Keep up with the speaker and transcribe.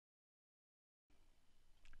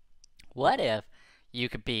What if you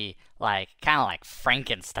could be like kind of like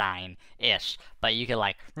Frankenstein-ish, but you could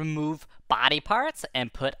like remove body parts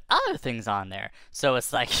and put other things on there. So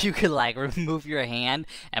it's like you could like remove your hand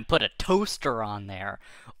and put a toaster on there,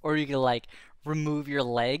 or you could like remove your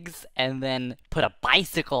legs and then put a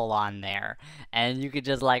bicycle on there, and you could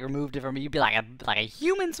just like remove different. You'd be like a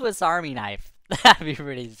human Swiss Army knife. That'd be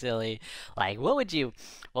pretty silly. Like, what would you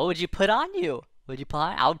put on you? Would you put?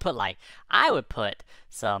 I would put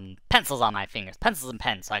some pencils on my fingers, pencils and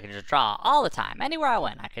pens, so I could just draw all the time. Anywhere I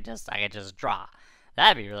went, I could just draw.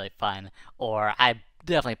 That'd be really fun. Or I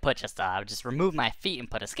definitely put just remove my feet and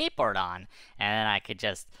put a skateboard on, and then I could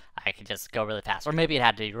just go really fast. Or maybe it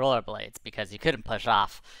had to be rollerblades because you couldn't push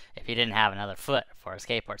off if you didn't have another foot for a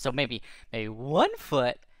skateboard. So maybe one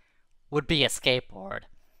foot would be a skateboard,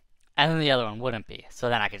 and then the other one wouldn't be. So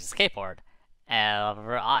then I could just skateboard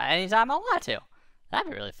anytime I want to. That'd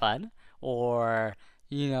be really fun. Or,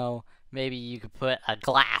 maybe you could put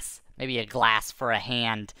maybe a glass for a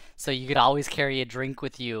hand, so you could always carry a drink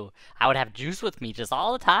with you. I would have juice with me just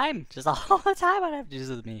all the time. Just all the time I'd have juice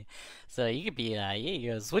with me. So you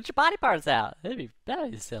could switch your body parts out. That'd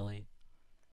be silly.